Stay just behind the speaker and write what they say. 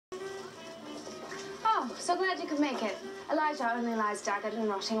Oh, so glad you could make it. Elijah only lies daggered and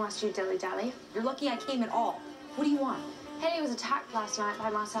rotting whilst you dilly-dally. You're lucky I came at all. What do you want? Hetty was attacked last night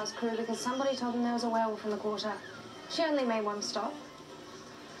by Marcel's crew because somebody told them there was a werewolf in the quarter. She only made one stop.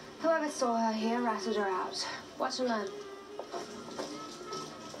 Whoever saw her here ratted her out. Watch and learn.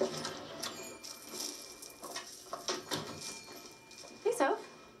 Hey, Soph.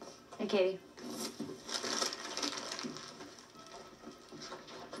 Hey, Katie.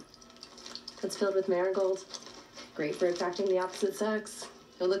 It's filled with marigold. Great for attracting the opposite sex.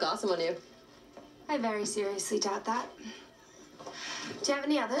 It'll look awesome on you. I very seriously doubt that. Do you have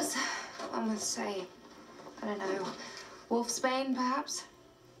any others? One with, say, I don't know, wolfsbane, perhaps?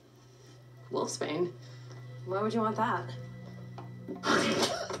 Wolfsbane? Why would you want that?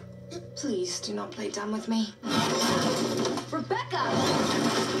 Please do not play dumb with me. Rebecca!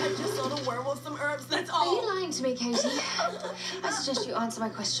 I just sold a werewolf some herbs, that's Are all. you lying to me, Katie? I suggest you answer my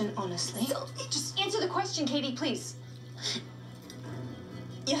question honestly. Just answer the question, Katie, please.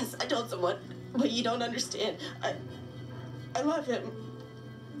 Yes, I told someone, but you don't understand. I love him.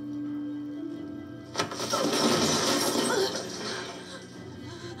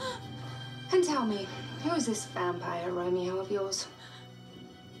 And tell me, who is this vampire Romeo of yours?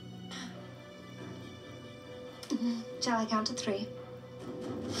 Shall I count to 3?